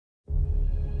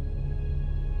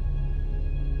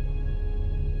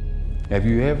Have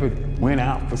you ever went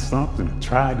out for something, or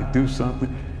tried to do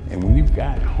something, and when you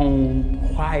got home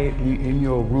quietly in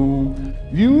your room,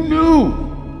 you knew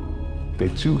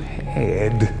that you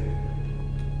had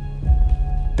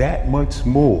that much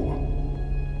more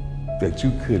that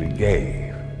you could have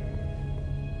gave,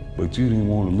 but you didn't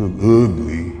want to look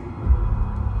ugly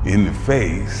in the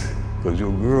face because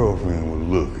your girlfriend was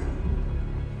looking,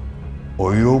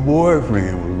 or your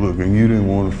boyfriend was looking. You didn't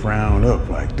want to frown up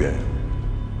like that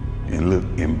and look,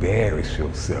 embarrass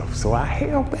yourself. So I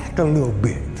held back a little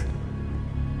bit.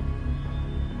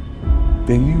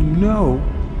 Then you know,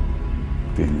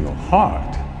 in your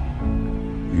heart,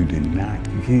 you did not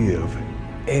give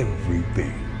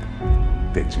everything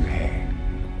that you had.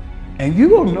 And you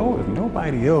don't know if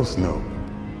nobody else knows.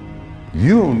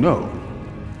 You'll know,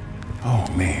 oh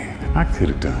man, I could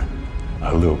have done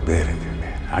a little better than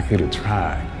that. I could have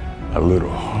tried a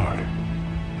little harder.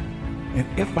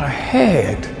 And if I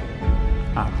had,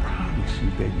 I promise you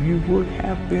that you would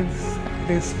have been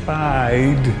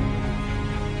satisfied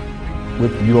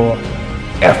with your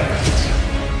efforts.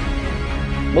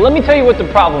 Well, let me tell you what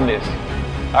the problem is.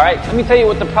 All right, let me tell you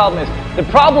what the problem is. The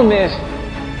problem is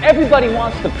everybody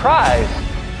wants the prize,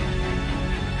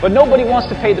 but nobody wants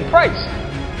to pay the price.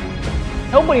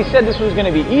 Nobody said this was going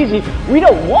to be easy. We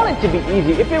don't want it to be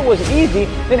easy. If it was easy,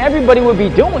 then everybody would be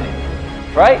doing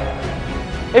it, right?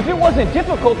 If it wasn't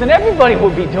difficult, then everybody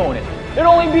would be doing it. It'd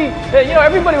only be,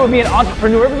 everybody would be an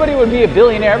entrepreneur, everybody would be a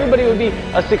billionaire, everybody would be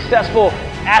a successful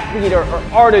athlete or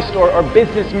artist or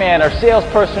businessman or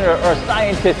salesperson or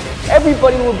scientist.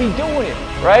 Everybody would be doing it,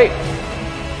 right?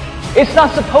 It's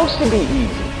not supposed to be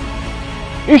easy.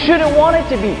 You shouldn't want it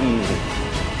to be easy.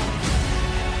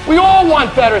 We all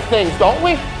want better things, don't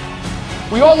we?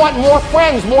 We all want more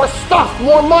friends, more stuff,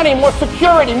 more money, more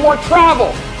security, more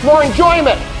travel, more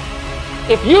enjoyment.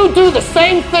 If you do the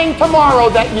same thing tomorrow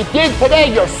that you did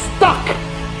today, you're stuck.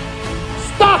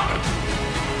 Stuck.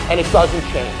 And it doesn't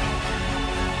change.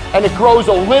 And it grows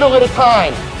a little at a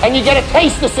time. And you get a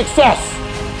taste of success.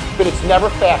 But it's never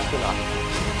fast enough.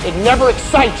 It never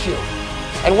excites you.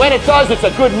 And when it does, it's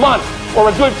a good month, or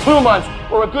a good 2 months,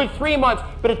 or a good 3 months,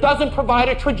 but it doesn't provide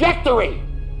a trajectory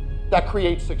that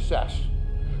creates success.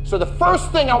 So the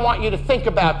first thing I want you to think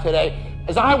about today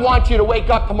is I want you to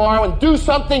wake up tomorrow and do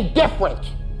something different.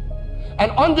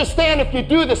 And understand if you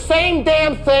do the same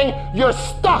damn thing, you're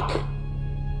stuck.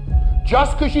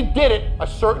 Just because you did it a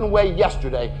certain way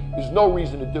yesterday, there's no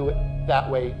reason to do it that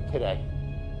way today.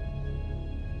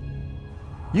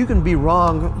 You can be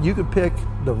wrong, you can pick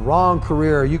the wrong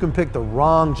career, you can pick the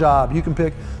wrong job, you can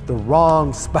pick the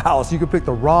wrong spouse, you can pick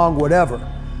the wrong whatever.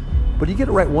 But you get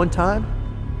it right one time,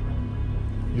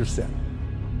 you're set.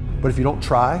 But if you don't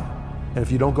try, and if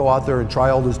you don't go out there and try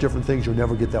all those different things, you'll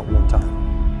never get that one time.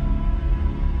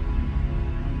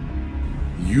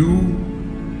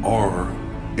 You are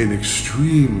an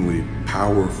extremely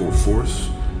powerful force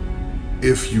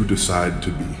if you decide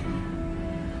to be.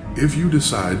 If you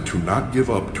decide to not give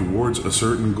up towards a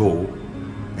certain goal,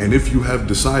 and if you have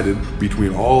decided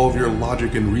between all of your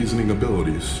logic and reasoning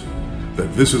abilities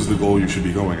that this is the goal you should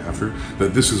be going after,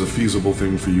 that this is a feasible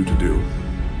thing for you to do,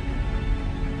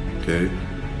 okay?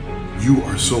 You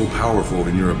are so powerful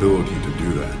in your ability to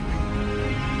do that.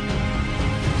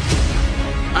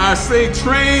 I say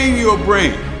train your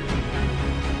brain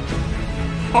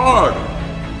harder,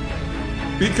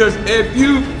 because if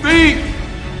you think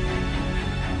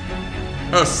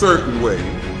a certain way,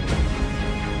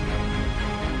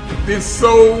 then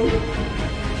so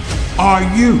are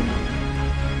you.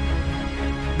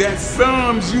 That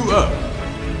sums you up.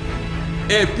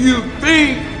 If you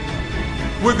think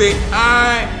with a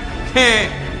I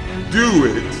can't do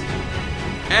it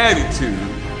attitude,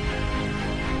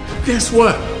 guess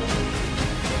what?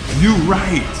 You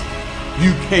right,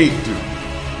 you can't do it.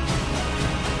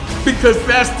 Because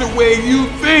that's the way you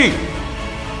think.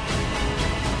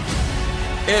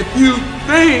 If you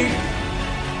think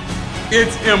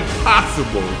it's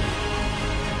impossible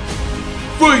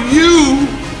for you,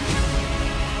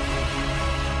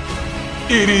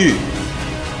 it is.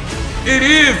 It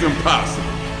is impossible.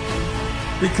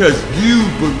 Because you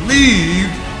believe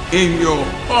in your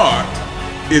heart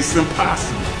it's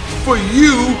impossible. For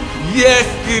you, yes,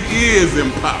 it is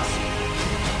impossible.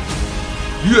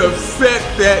 You have set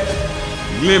that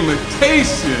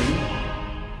limitation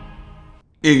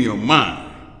in your mind.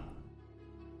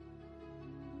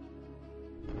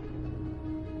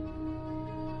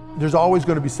 There's always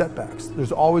going to be setbacks.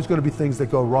 There's always going to be things that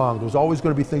go wrong. There's always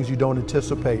going to be things you don't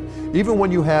anticipate. Even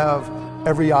when you have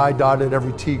every I dotted,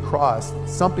 every T crossed,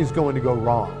 something's going to go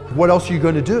wrong. What else are you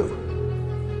going to do?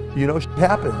 You know, shit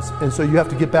happens. And so you have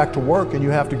to get back to work and you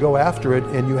have to go after it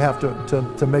and you have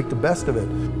to make the best of it.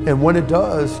 And when it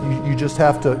does, you just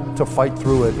have to fight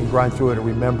through it and grind through it and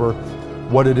remember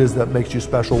what it is that makes you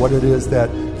special, what it is that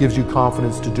gives you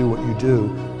confidence to do what you do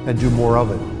and do more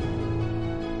of it.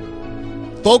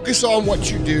 Focus on what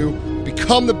you do,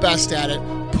 become the best at it,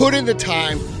 put in the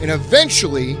time, and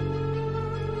eventually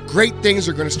great things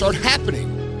are going to start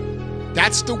happening.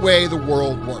 That's the way the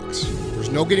world works. There's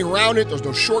no getting around it. There's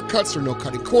no shortcuts. There's no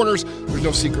cutting corners. There's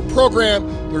no secret program.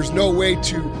 There's no way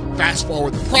to fast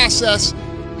forward the process.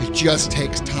 It just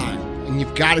takes time. And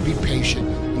you've got to be patient.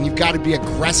 And you've got to be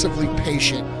aggressively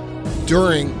patient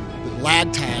during the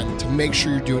lag time to make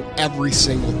sure you're doing every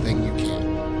single thing you can.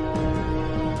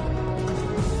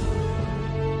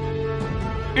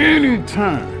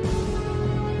 Anytime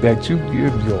that you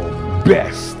give your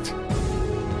best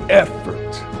effort,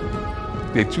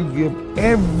 that you give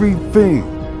everything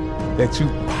that you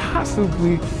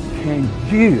possibly can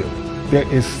give, there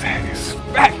is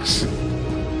satisfaction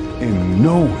in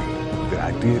knowing that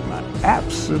I did my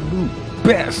absolute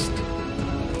best.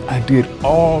 I did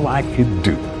all I could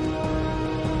do.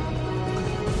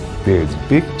 There's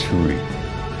victory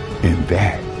in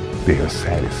that. There's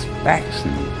satisfaction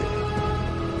in that.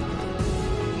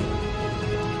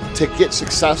 To get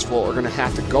successful, are going to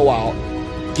have to go out,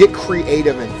 get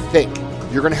creative, and think.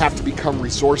 You're going to have to become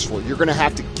resourceful. You're going to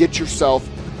have to get yourself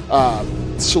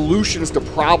solutions to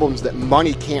problems that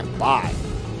money can't buy.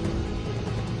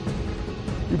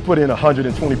 You put in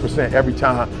 120% every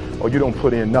time, or you don't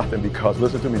put in nothing, because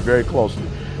listen to me very closely.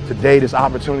 Today, this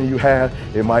opportunity you have,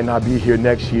 it might not be here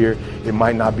next year. It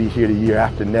might not be here the year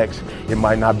after next. It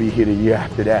might not be here the year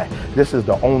after that. This is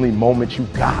the only moment you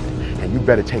got, and you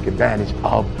better take advantage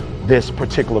of this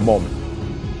particular moment.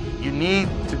 You need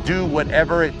to do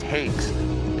whatever it takes.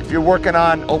 If you're working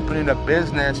on opening a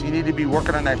business, you need to be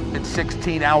working on that shit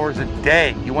 16 hours a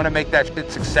day. You want to make that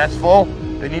shit successful,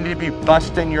 then you need to be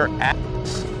busting your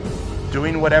ass,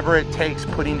 doing whatever it takes,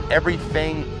 putting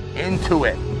everything into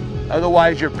it.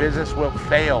 Otherwise, your business will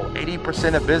fail.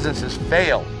 80% of businesses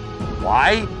fail.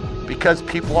 Why? Because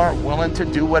people aren't willing to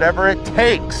do whatever it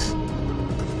takes.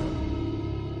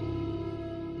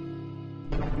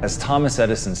 As Thomas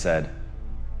Edison said,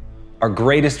 our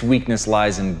greatest weakness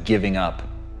lies in giving up.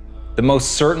 The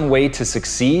most certain way to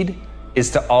succeed is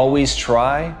to always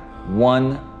try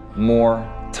one more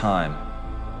time.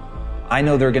 I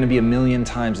know there are going to be a million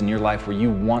times in your life where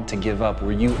you want to give up,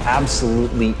 where you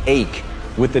absolutely ache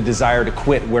with the desire to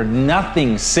quit, where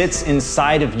nothing sits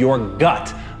inside of your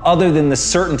gut other than the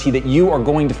certainty that you are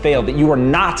going to fail, that you are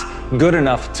not good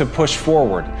enough to push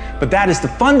forward. But that is to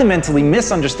fundamentally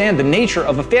misunderstand the nature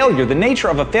of a failure. The nature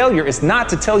of a failure is not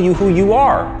to tell you who you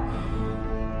are.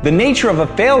 The nature of a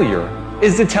failure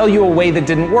is to tell you a way that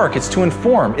didn't work. It's to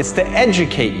inform, it's to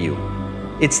educate you,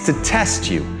 it's to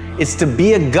test you. It's to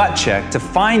be a gut check to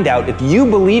find out if you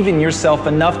believe in yourself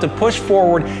enough to push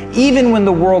forward even when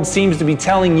the world seems to be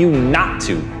telling you not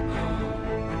to.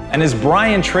 And as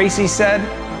Brian Tracy said,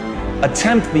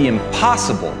 attempt the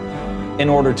impossible in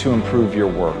order to improve your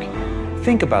work.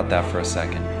 Think about that for a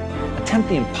second. Attempt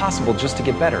the impossible just to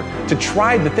get better, to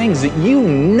try the things that you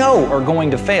know are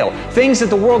going to fail, things that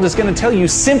the world is going to tell you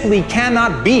simply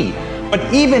cannot be.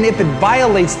 But even if it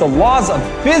violates the laws of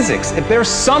physics, if there's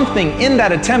something in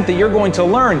that attempt that you're going to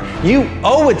learn, you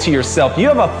owe it to yourself. You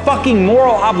have a fucking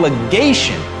moral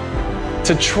obligation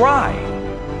to try.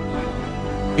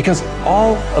 Because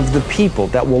all of the people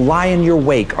that will lie in your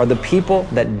wake are the people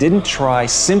that didn't try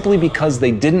simply because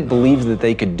they didn't believe that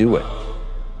they could do it.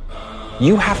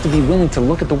 You have to be willing to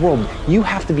look at the world. You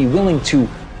have to be willing to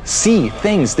see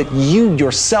things that you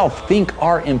yourself think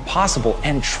are impossible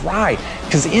and try,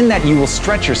 because in that you will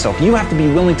stretch yourself. You have to be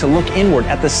willing to look inward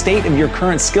at the state of your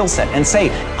current skill set and say,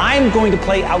 I'm going to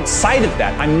play outside of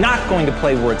that. I'm not going to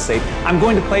play where it's safe. I'm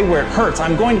going to play where it hurts.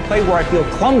 I'm going to play where I feel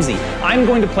clumsy. I'm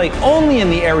going to play only in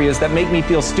the areas that make me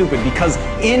feel stupid, because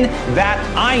in that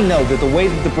I know that the way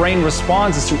that the brain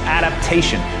responds is through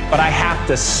adaptation, but I have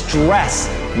to stress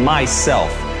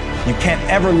myself. You can't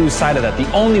ever lose sight of that.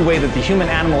 The only way that the human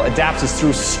animal adapts is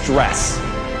through stress.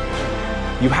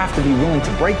 You have to be willing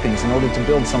to break things in order to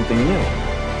build something new.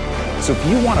 So if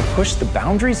you want to push the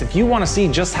boundaries, if you want to see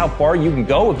just how far you can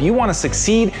go, if you want to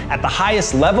succeed at the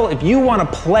highest level, if you want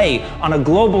to play on a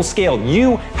global scale,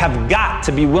 you have got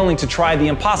to be willing to try the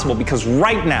impossible, because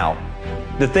right now,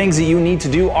 the things that you need to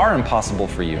do are impossible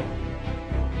for you,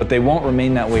 but they won't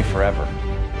remain that way forever.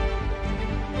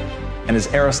 And as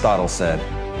Aristotle said,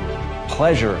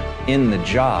 pleasure in the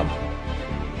job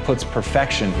puts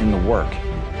perfection in the work.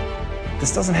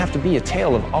 This doesn't have to be a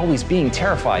tale of always being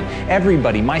terrified.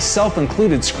 Everybody, myself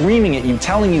included, screaming at you,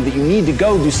 telling you that you need to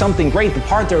go do something great. The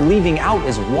part they're leaving out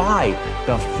is why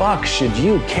the fuck should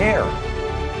you care?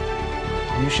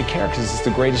 You should care because it's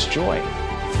the greatest joy.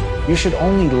 You should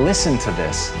only listen to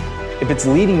this if it's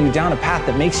leading you down a path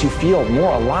that makes you feel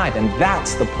more alive, and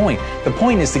that's the point. The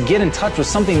point is to get in touch with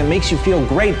something that makes you feel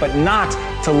great, but not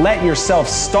to let yourself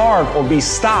starve or be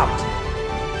stopped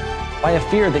by a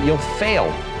fear that you'll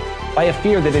fail, by a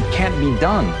fear that it can't be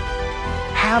done.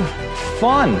 Have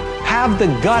fun. Have the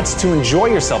guts to enjoy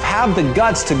yourself. Have the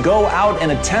guts to go out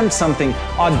and attempt something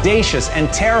audacious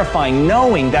and terrifying,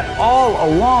 knowing that all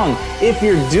along, if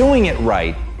you're doing it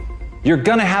right, you're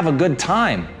gonna have a good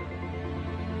time.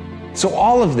 So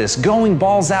all of this, going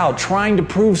balls out, trying to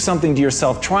prove something to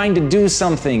yourself, trying to do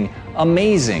something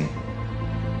amazing,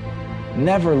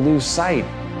 never lose sight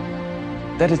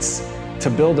that it's to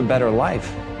build a better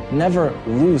life. Never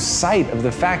lose sight of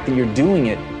the fact that you're doing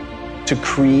it to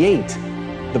create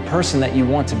the person that you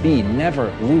want to be.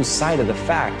 Never lose sight of the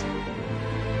fact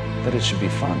that it should be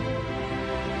fun.